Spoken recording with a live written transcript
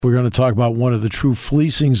We're going to talk about one of the true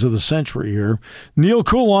fleecings of the century here. Neil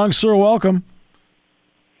Coulong, sir, welcome.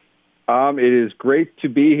 It is great to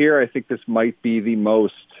be here. I think this might be the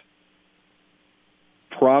most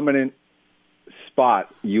prominent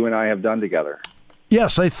spot you and I have done together.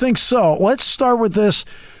 Yes, I think so. Let's start with this.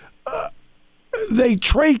 They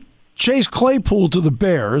trade Chase Claypool to the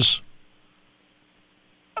Bears.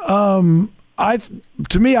 To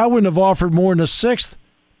me, I wouldn't have offered more than a sixth,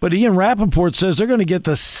 but Ian Rappaport says they're going to get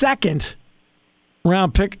the second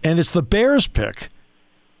round pick, and it's the Bears pick.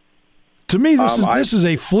 To me, this is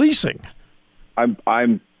a fleecing.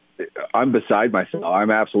 I'm beside myself. I'm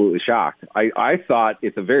absolutely shocked. I thought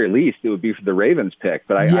at the very least it would be for the Ravens pick,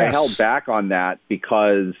 but I held back on that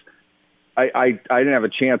because I didn't have a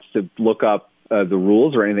chance to look up the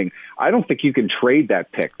rules or anything. I don't think you can trade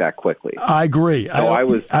that pick that quickly. I agree.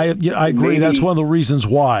 So I agree. Maybe, that's one of the reasons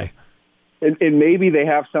why. And maybe they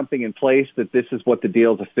have something in place that this is what the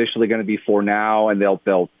deal is officially going to be for now, and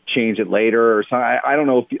they'll change it later or something. I don't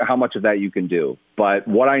know how much of that you can do. But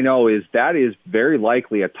what I know is that is very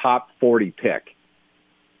likely a top 40 pick.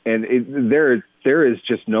 And there is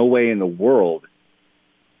just no way in the world.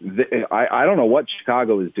 I don't know what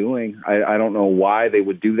Chicago is doing. I don't know why they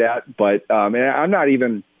would do that. But and I'm not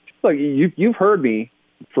even – look, you've heard me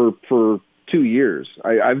for 2 years.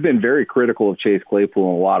 I've been very critical of Chase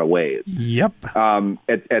Claypool in a lot of ways. Yep.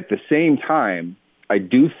 At the same time, I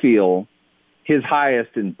do feel his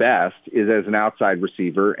highest and best is as an outside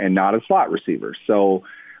receiver and not a slot receiver. So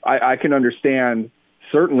I can understand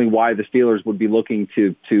certainly why the Steelers would be looking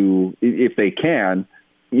to if they can,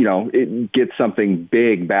 get something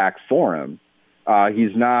big back for him.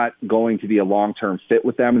 He's not going to be a long-term fit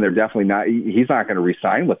with them, and they're definitely not. He's not going to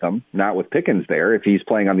re-sign with them, not with Pickens there. If he's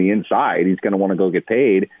playing on the inside, he's going to want to go get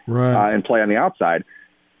paid and play on the outside.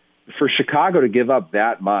 For Chicago to give up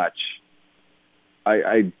that much,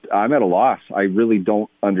 I'm at a loss. I really don't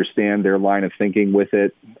understand their line of thinking with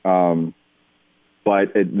it.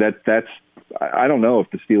 But that's I don't know if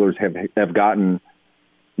the Steelers have gotten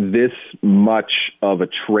this much of a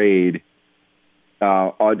trade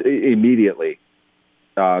immediately.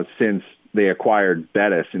 Since they acquired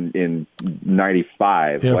Bettis in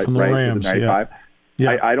 95, from the Rams, 95.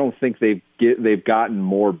 Yeah. I don't think they've gotten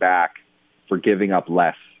more back for giving up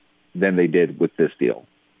less than they did with this deal.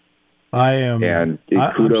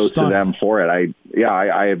 Kudos to them for it.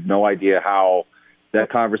 I have no idea how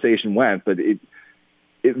that conversation went, but the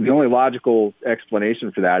only logical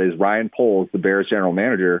explanation for that is Ryan Poles, the Bears general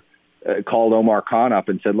manager, called Omar Khan up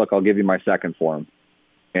and said, "Look, I'll give you my second for him."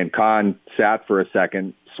 And Khan sat for a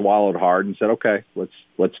second, swallowed hard, and said, "Okay,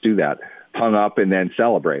 let's do that." Hung up and then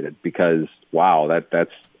celebrated because, wow,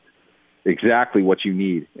 that's exactly what you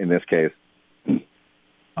need in this case.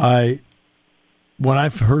 When I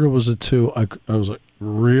heard it was a 2, I was like,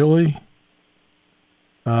 really?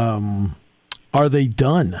 Are they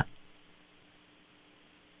done?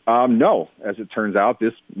 No, as it turns out,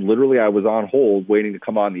 I was on hold waiting to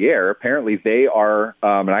come on the air. Apparently they are,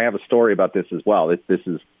 and I have a story about this as well. This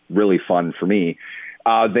is really fun for me.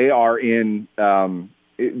 They are in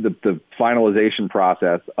the finalization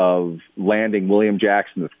process of landing William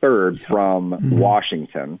Jackson III from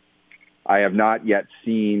Washington. I have not yet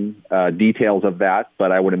seen details of that,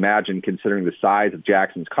 but I would imagine, considering the size of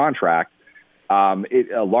Jackson's contract,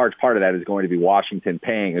 a large part of that is going to be Washington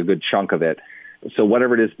paying a good chunk of it. So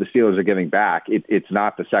whatever it is the Steelers are giving back, it's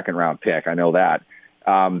not the second-round pick. I know that.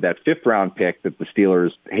 That fifth-round pick that the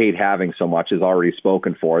Steelers hate having so much is already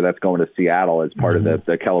spoken for. That's going to Seattle as part of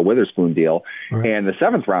the Kella Witherspoon deal. Right. And the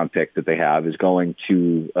seventh-round pick that they have is going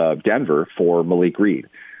to Denver for Malik Reed.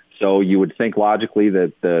 So you would think logically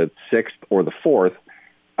that the sixth or the fourth,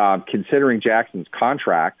 considering Jackson's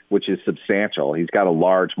contract, which is substantial, he's got a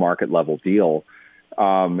large market-level deal,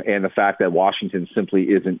 and the fact that Washington simply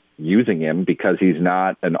isn't using him because he's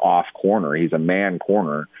not an off corner, he's a man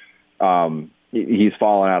corner. He's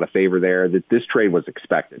fallen out of favor there. That this trade was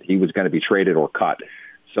expected. He was going to be traded or cut.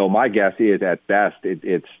 So my guess is at best,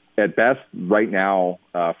 it's at best right now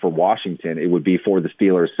for Washington, it would be for the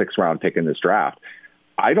Steelers' sixth-round pick in this draft.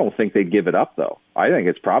 I don't think they'd give it up, though. I think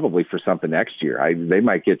it's probably for something next year. They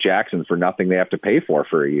might get Jackson for nothing they have to pay for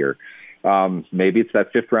a year. Maybe it's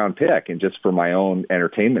that fifth-round pick, and just for my own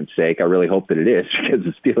entertainment's sake, I really hope that it is, because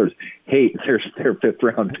the Steelers hate their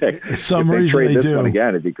fifth-round pick. For some reason they do. One again,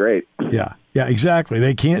 it'd be great. Yeah, exactly.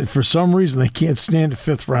 They can't. For some reason, they can't stand a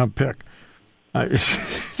fifth-round pick.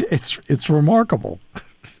 It's remarkable.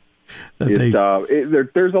 There's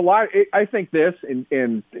a lot. I think this,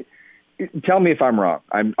 and tell me if I'm wrong.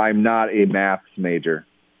 I'm not a maths major.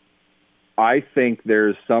 I think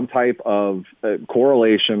there's some type of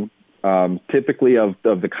correlation typically of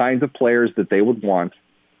the kinds of players that they would want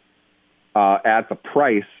at the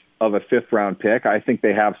price of a fifth-round pick. I think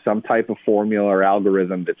they have some type of formula or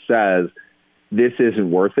algorithm that says this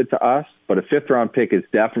isn't worth it to us, but a fifth-round pick is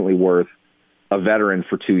definitely worth a veteran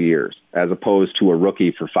for 2 years as opposed to a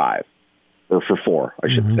rookie for 5 or for 4, I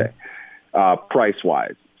should say,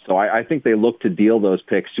 price-wise. So I think they look to deal those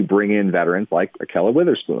picks to bring in veterans like Ahkello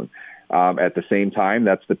Witherspoon. At the same time,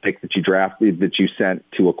 that's the pick that you sent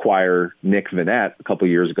to acquire Nick Vannett a couple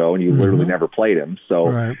years ago, and you literally never played him. So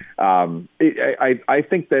right. I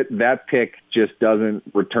think that pick just doesn't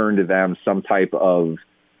return to them some type of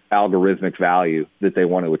algorithmic value that they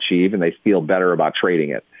want to achieve, and they feel better about trading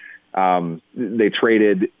it. They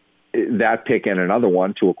traded that pick and another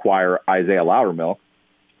one to acquire Isaiah Loudermilk,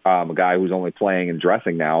 a guy who's only playing and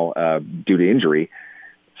dressing now due to injury.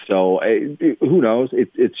 So who knows?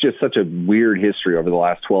 It's just such a weird history over the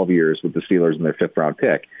last 12 years with the Steelers and their fifth-round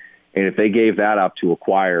pick. And if they gave that up to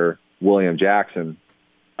acquire William Jackson,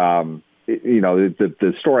 the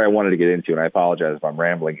story I wanted to get into, and I apologize if I'm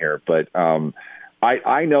rambling here, but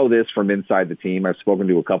I know this from inside the team. I've spoken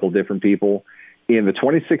to a couple different people. In the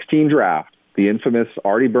 2016 draft, the infamous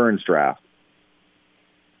Artie Burns draft,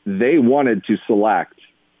 they wanted to select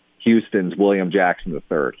Houston's William Jackson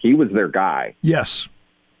III. He was their guy. Yes.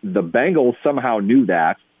 The Bengals somehow knew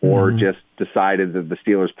that or just decided that the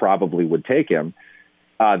Steelers probably would take him.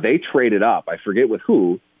 They traded up, I forget with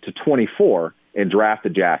who, to 24 and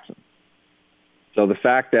drafted Jackson. So the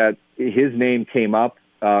fact that his name came up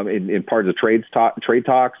in part of the trade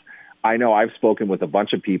talks, I know I've spoken with a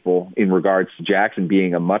bunch of people in regards to Jackson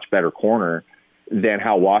being a much better corner than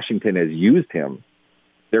how Washington has used him.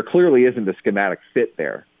 There clearly isn't a schematic fit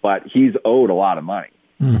there, but he's owed a lot of money.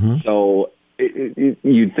 So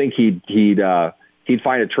you'd think he'd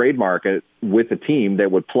find a trade market with a team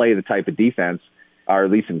that would play the type of defense, or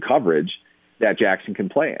at least in coverage, that Jackson can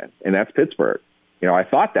play in, and that's Pittsburgh. I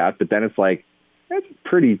thought that, but then it's like that's a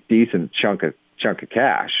pretty decent chunk of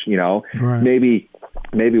cash. Right.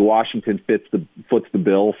 Maybe Washington foots the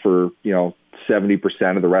bill for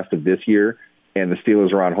 70% of the rest of this year, and the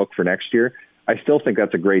Steelers are on hook for next year. I still think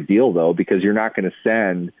that's a great deal, though, because you're not going to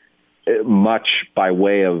send much by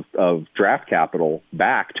way of draft capital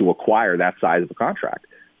back to acquire that size of a contract.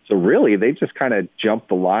 So really, they just kind of jumped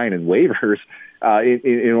the line in waivers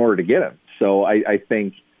in order to get him. So I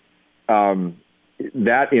think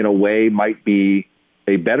that, in a way, might be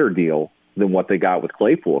a better deal than what they got with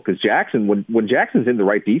Claypool. Because Jackson, when Jackson's in the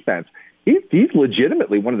right defense, he's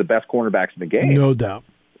legitimately one of the best cornerbacks in the game. No doubt.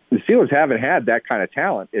 The Steelers haven't had that kind of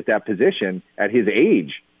talent at that position at his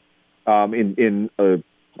age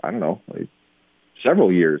I don't know,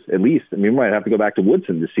 several years at least. I mean, we might have to go back to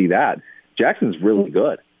Woodson to see that. Jackson's really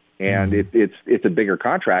good, and it's a bigger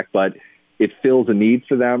contract, but it fills a need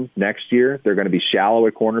for them next year. They're going to be shallow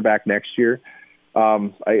at cornerback next year.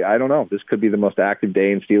 I don't know. This could be the most active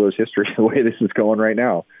day in Steelers history the way this is going right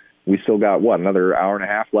now. We still got, another hour and a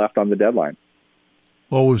half left on the deadline.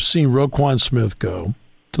 Well, we've seen Roquan Smith go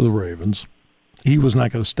to the Ravens. He was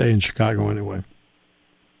not going to stay in Chicago anyway.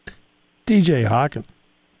 DJ Hawkins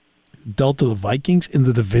dealt to the Vikings in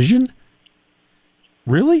the division?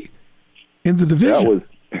 Really? In the division?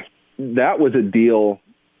 That was a deal.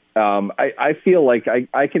 I feel like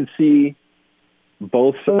I can see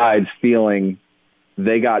both sides feeling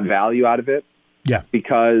they got value out of it. Yeah.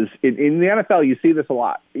 Because in the NFL, you see this a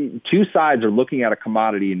lot. Two sides are looking at a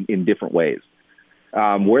commodity in different ways.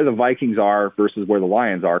 Where the Vikings are versus where the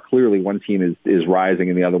Lions are, clearly one team is rising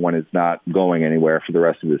and the other one is not going anywhere for the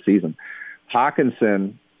rest of the season.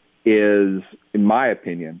 Hawkinson is, in my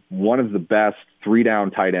opinion, one of the best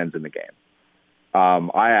three-down tight ends in the game.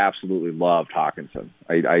 I absolutely loved Hawkinson.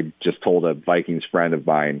 I just told a Vikings friend of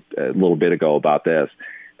mine a little bit ago about this.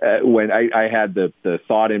 When I had the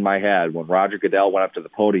thought in my head when Roger Goodell went up to the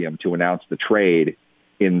podium to announce the trade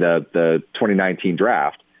in the 2019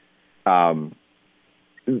 draft, that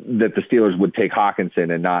the Steelers would take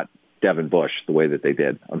Hawkinson and not Devin Bush the way that they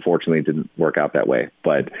did. Unfortunately, it didn't work out that way.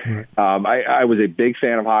 But I was a big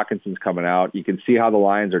fan of Hawkinson's coming out. You can see how the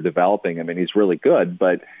Lions are developing him, and he's really good,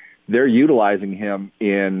 but they're utilizing him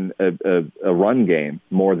in a run game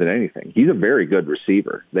more than anything. He's a very good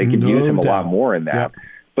receiver. They could use him a lot more in that. Yep.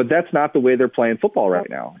 But that's not the way they're playing football right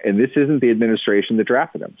now. And this isn't the administration that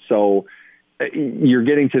drafted him. So you're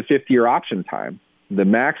getting to fifth-year option time. The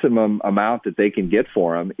maximum amount that they can get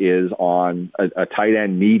for him is on a tight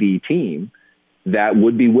end needy team that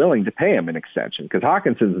would be willing to pay him an extension, because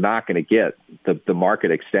Hawkinson's not going to get the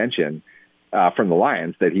market extension from the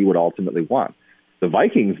Lions that he would ultimately want. The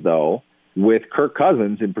Vikings, though, with Kirk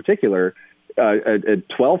Cousins in particular, a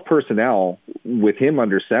 12 personnel with him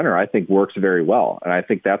under center, I think works very well. And I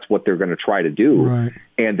think that's what they're going to try to do. Right.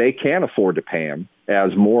 And they can afford to pay him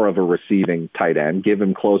as more of a receiving tight end, give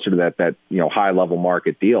him closer to that high level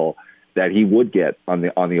market deal that he would get on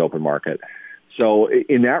the open market. So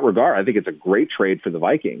in that regard, I think it's a great trade for the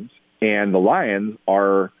Vikings, and the Lions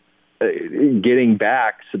are getting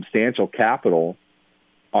back substantial capital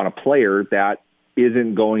on a player that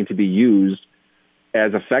isn't going to be used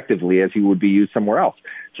as effectively as he would be used somewhere else.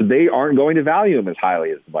 So they aren't going to value him as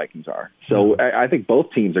highly as the Vikings are. So I think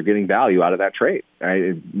both teams are getting value out of that trade.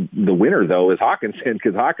 The winner, though, is Hawkinson,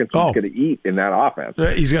 because Hawkinson's going to eat in that offense.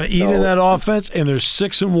 He's going to eat in that offense, and they're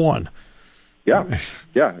 6-1. Yeah,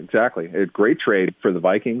 exactly. A great trade for the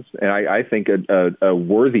Vikings, and I think a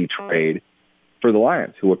worthy trade for the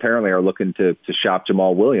Lions, who apparently are looking to shop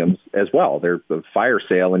Jamal Williams as well. They're the fire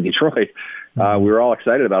sale in Detroit. We were all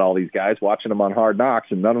excited about all these guys, watching them on Hard Knocks,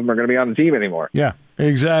 and none of them are going to be on the team anymore. Yeah,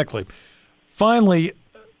 exactly. Finally,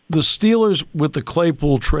 the Steelers with the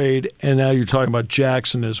Claypool trade, and now you're talking about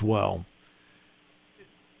Jackson as well.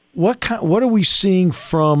 What are we seeing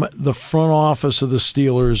from the front office of the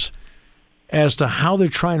Steelers as to how they're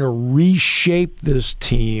trying to reshape this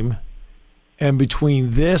team? And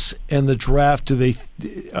between this and the draft, are they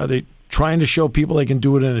trying to show people they can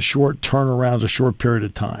do it in a short turnaround, a short period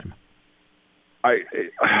of time? I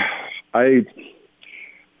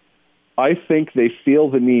think they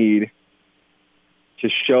feel the need to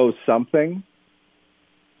show something,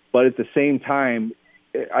 but at the same time,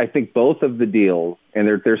 I think both of the deals, and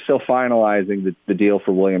they're still finalizing the deal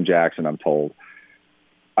for William Jackson, I'm told.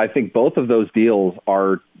 I think both of those deals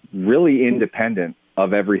are really independent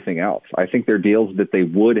of everything else. I think they're deals that they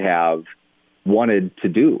would have wanted to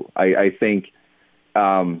do. I think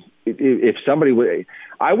if somebody would,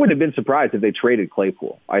 I wouldn't have been surprised if they traded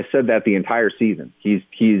Claypool. I said that the entire season. He's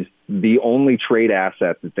the only trade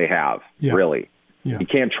asset that they have, really. Yeah. You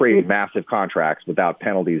can't trade massive contracts without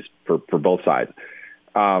penalties for both sides.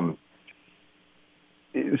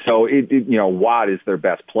 So Watt is their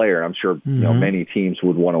best player. I'm sure many teams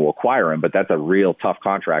would want to acquire him, but that's a real tough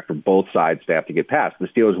contract for both sides to have to get past. The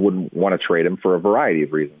Steelers wouldn't want to trade him for a variety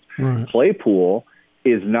of reasons. Right. Claypool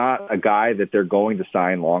is not a guy that they're going to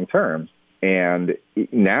sign long term, and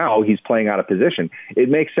now he's playing out of position. It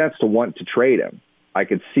makes sense to want to trade him. I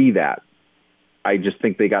could see that. I just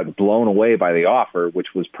think they got blown away by the offer,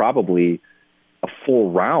 which was probably a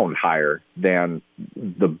full round higher than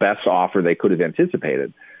the best offer they could have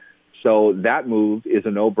anticipated. So that move is a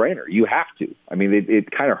no-brainer. You have to. I mean, it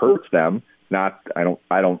kind of hurts them. I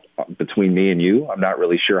don't, between me and you, I'm not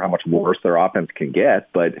really sure how much worse their offense can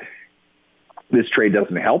get, but this trade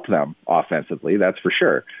doesn't help them offensively. That's for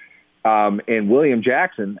sure. And William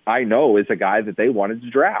Jackson, I know, is a guy that they wanted to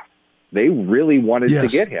draft. They really wanted to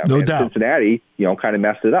get him. No and doubt. Cincinnati, kind of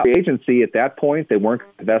messed it up. The agency at that point, they weren't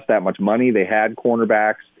going to invest that much money. They had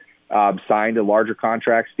cornerbacks signed a larger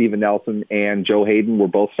contract. Steven Nelson and Joe Hayden were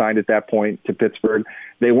both signed at that point to Pittsburgh.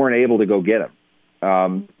 They weren't able to go get him.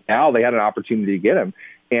 Now they had an opportunity to get him.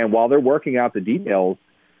 And while they're working out the details,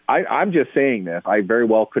 I'm just saying this. I very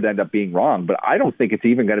well could end up being wrong, but I don't think it's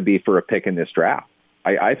even going to be for a pick in this draft.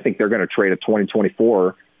 I think they're going to trade a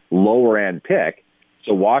 2024 lower-end pick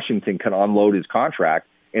so Washington can unload his contract,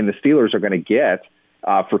 and the Steelers are going to get,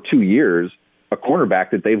 for 2 years, a cornerback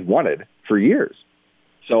that they've wanted for years.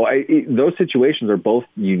 So those situations are both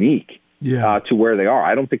unique to where they are.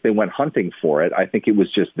 I don't think they went hunting for it. I think it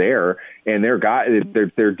was just there, and they're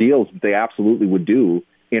deals that they absolutely would do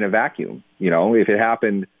in a vacuum. If it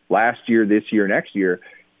happened last year, this year, next year,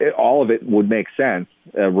 all of it would make sense,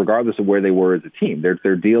 regardless of where they were as a team.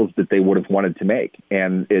 They're deals that they would have wanted to make,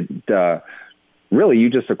 and really, you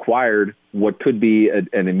just acquired what could be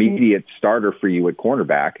an immediate starter for you at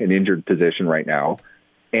cornerback, an injured position right now,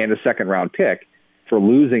 and a second-round pick for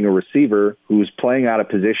losing a receiver who's playing out of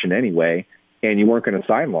position anyway, and you weren't going to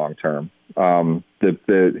sign long-term. Putting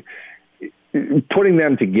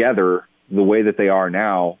them together the way that they are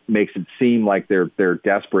now makes it seem like they're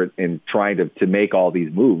desperate in trying to make all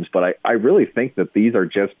these moves, but I really think that these are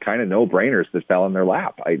just kind of no-brainers that fell in their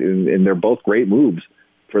lap, and they're both great moves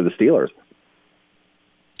for the Steelers.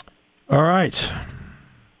 All right.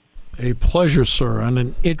 A pleasure, sir, on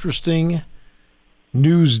an interesting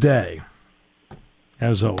news day,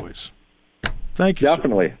 as always. Thank you,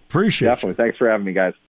 Definitely. Sir. Appreciate it. Definitely. Thanks for having me, guys.